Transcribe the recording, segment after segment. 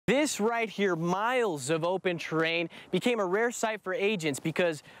This right here, miles of open terrain, became a rare sight for agents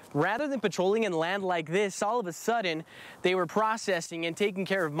because rather than patrolling in land like this, all of a sudden they were processing and taking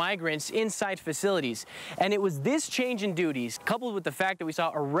care of migrants inside facilities. And it was this change in duties, coupled with the fact that we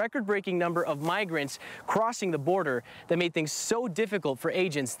saw a record-breaking number of migrants crossing the border, that made things so difficult for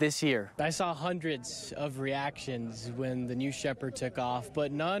agents this year. I saw hundreds of reactions when the new Shepherd took off,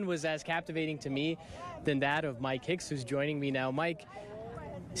 but none was as captivating to me than that of Mike Hicks, who's joining me now. Mike,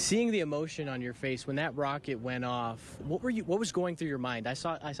 seeing the emotion on your face when that rocket went off, what was going through your mind? I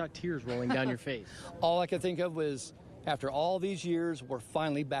saw tears rolling down your face. All I could think of was, after all these years, we're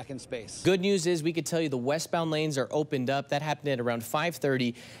finally back in space. Good news is we could tell you the westbound lanes are opened up. That happened at around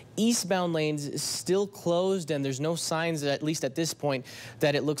 5:30. Eastbound lanes still closed, and there's no signs, at least at this point,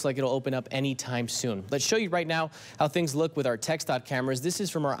 that it looks like it'll open up anytime soon. Let's show you right now how things look with our TxDOT cameras. This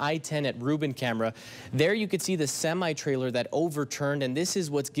is from our I-10 at Rubin camera. There you could see the semi-trailer that overturned, and this is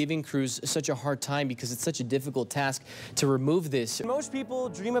what's giving crews such a hard time because it's such a difficult task to remove this. Most people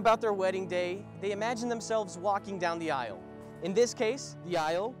dream about their wedding day. They imagine themselves walking down the aisle. In this case, the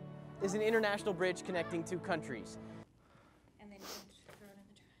aisle is an international bridge connecting two countries. And then you can just throw it in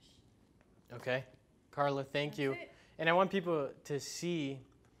the trash. Okay. Carla, thank you. And I want people to see,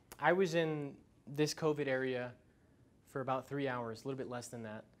 I was in this COVID area for about 3 hours, a little bit less than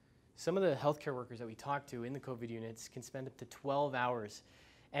that. Some of the healthcare workers that we talked to in the COVID units can spend up to 12 hours.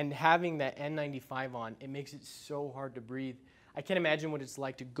 And having that N95 on, it makes it so hard to breathe. I can't imagine what it's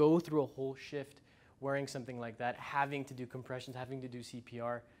like to go through a whole shift wearing something like that, having to do compressions, having to do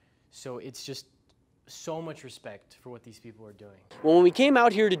CPR. So it's just so much respect for what these people are doing. Well, when we came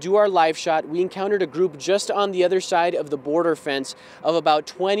out here to do our live shot, we encountered a group just on the other side of the border fence of about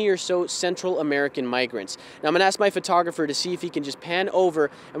 20 or so Central American migrants. Now I'm gonna ask my photographer to see if he can just pan over,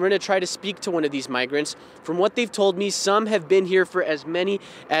 and we're gonna try to speak to one of these migrants. From what they've told me, some have been here for as many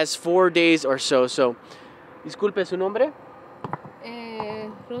as 4 days or so. So, disculpe su nombre?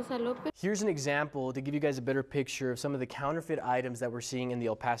 Rosa Lopez. Here's an example to give you guys a better picture of some of the counterfeit items that we're seeing in the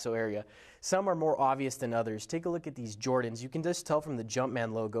El Paso area. Some are more obvious than others. Take a look at these Jordans. You can just tell from the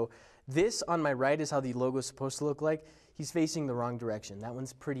Jumpman logo. This on my right is how the logo is supposed to look like. He's facing the wrong direction. That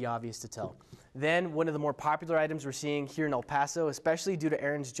one's pretty obvious to tell. Then one of the more popular items we're seeing here in El Paso, especially due to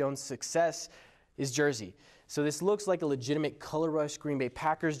Aaron Jones' success, is jersey. So this looks like a legitimate Color Rush Green Bay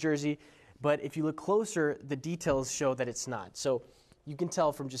Packers jersey, but if you look closer, the details show that it's not. So you can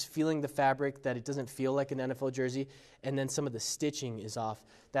tell from just feeling the fabric that it doesn't feel like an NFL jersey, and then some of the stitching is off.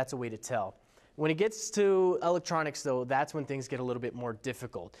 That's a way to tell. When it gets to electronics, though, that's when things get a little bit more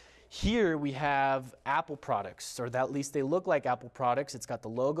difficult. Here we have Apple products, or at least they look like Apple products. It's got the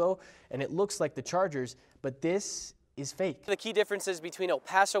logo, and it looks like the chargers, but this is fake. The key differences between El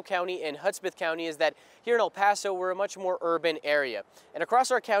Paso County and Hudspeth County is that here in El Paso, we're a much more urban area. And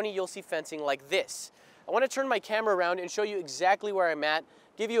across our county, you'll see fencing like this. I want to turn my camera around and show you exactly where I'm at,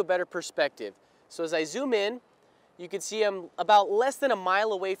 give you a better perspective. So as I zoom in, you can see I'm about less than a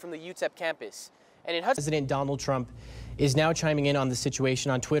mile away from the UTEP campus. And in President Donald Trump is now chiming in on the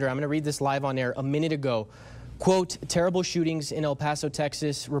situation on Twitter. I'm going to read this live on air a minute ago. Quote, terrible shootings in El Paso,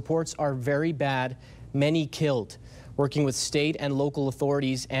 Texas. Reports are very bad, many killed. Working with state and local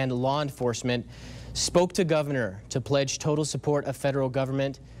authorities and law enforcement. Spoke to governor to pledge total support of federal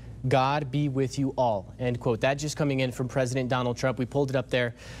government. God be with you all, end quote. That just coming in from President Donald Trump. We pulled it up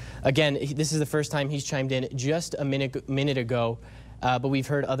there. Again, this is the first time he's chimed in just a minute ago. But we've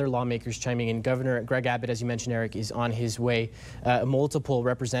heard other lawmakers chiming in. Governor Greg Abbott, as you mentioned, Eric, is on his way. Multiple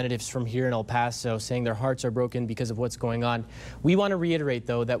representatives from here in El Paso saying their hearts are broken because of what's going on. We want to reiterate,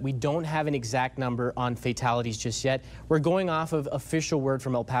 though, that we don't have an exact number on fatalities just yet. We're going off of official word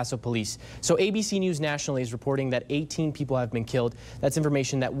from El Paso police. So ABC News nationally is reporting that 18 people have been killed. That's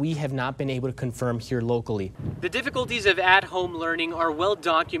information that we have not been able to confirm here locally. The difficulties of at-home learning are well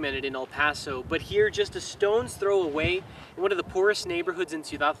documented in El Paso, but here, just a stone's throw away, in one of the poorest neighborhoods in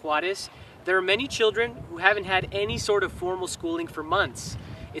Ciudad Juarez, there are many children who haven't had any sort of formal schooling for months.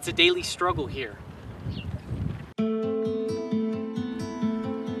 It's a daily struggle here.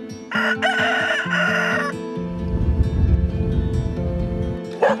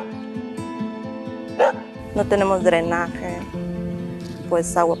 No tenemos drenaje,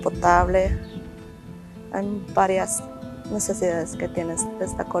 pues agua potable. Hay varias necesidades que tiene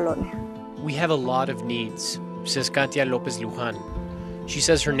esta colonia. We have a lot of needs, says Katia Lopez Lujan. She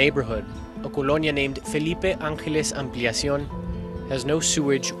says her neighborhood, a colonia named Felipe Angeles Ampliación, has no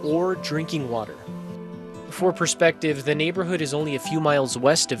sewage or drinking water. For perspective, the neighborhood is only a few miles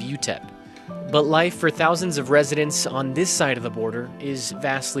west of UTEP, but life for thousands of residents on this side of the border is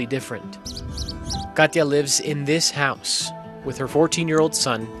vastly different. Katia lives in this house with her 14-year-old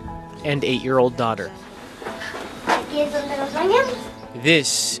son and 8-year-old daughter.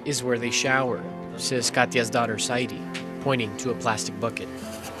 This is where they shower, says Katia's daughter Saidi, pointing to a plastic bucket.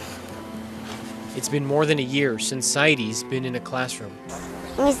 It's been more than a year since Saidi's been in a classroom.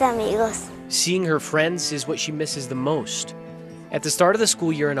 Mis amigos. Seeing her friends is what she misses the most. At the start of the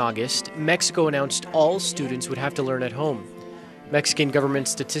school year in August, Mexico announced all students would have to learn at home. Mexican government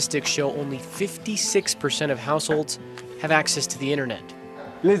statistics show only 56% of households have access to the internet.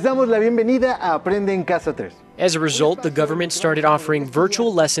 Les damos la bienvenida a Aprende en Casa 3. As a result, the government started offering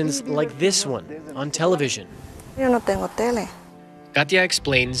virtual lessons like this one on television. Yo no tengo tele. Katia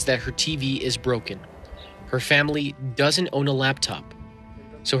explains that her TV is broken. Her family doesn't own a laptop,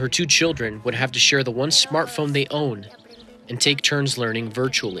 so her 2 children would have to share the one smartphone they own and take turns learning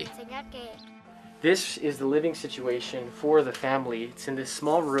virtually. This is the living situation for the family. It's in this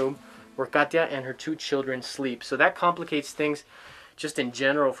small room where Katia and her 2 children sleep. So that complicates things just in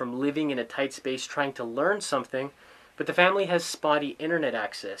general from living in a tight space trying to learn something. But the family has spotty internet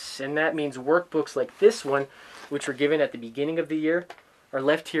access, and that means workbooks like this one, which were given at the beginning of the year, are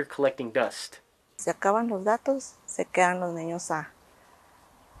left here collecting dust. Se acaban los datos, se quedan los niños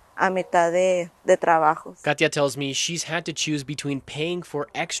a mitad de trabajos. Katia tells me she's had to choose between paying for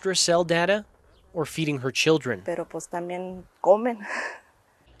extra cell data or feeding her children. Pero pues también comen.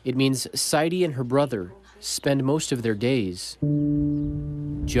 It means Saidi and her brother spend most of their days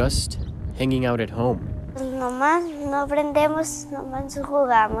just hanging out at home. Nomás no aprendemos, nomás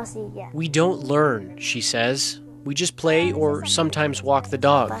jugamos y ya. We don't learn, she says. We just play or sometimes walk the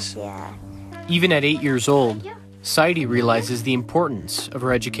dogs. Pasear. Even at 8 years old, Saidi realizes the importance of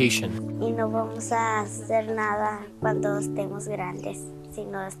her education. Y no vamos a hacer nada cuando estemos grandes si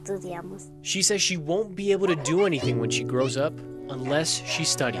no estudiamos. She says she won't be able to do anything when she grows up unless she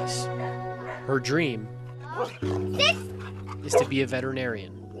studies. Her dream is to be a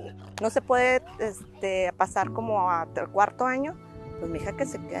veterinarian. No se puede pasar como a 4º año, pues mi hija que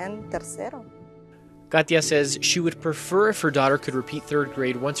se quede en 3º. Katia says she would prefer if her daughter could repeat 3rd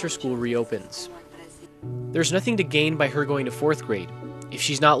grade once her school reopens. There's nothing to gain by her going to 4th grade if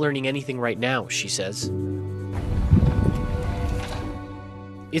she's not learning anything right now, she says.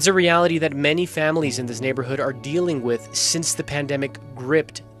 It's a reality that many families in this neighborhood are dealing with since the pandemic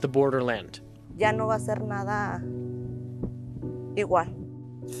gripped the borderland. Ya no va a ser nada igual.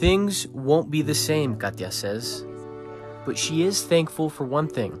 Things won't be the same, Katia says. But she is thankful for one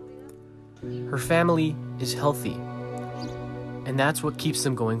thing. Her family is healthy. And that's what keeps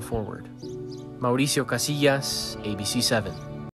them going forward. Mauricio Casillas, ABC 7.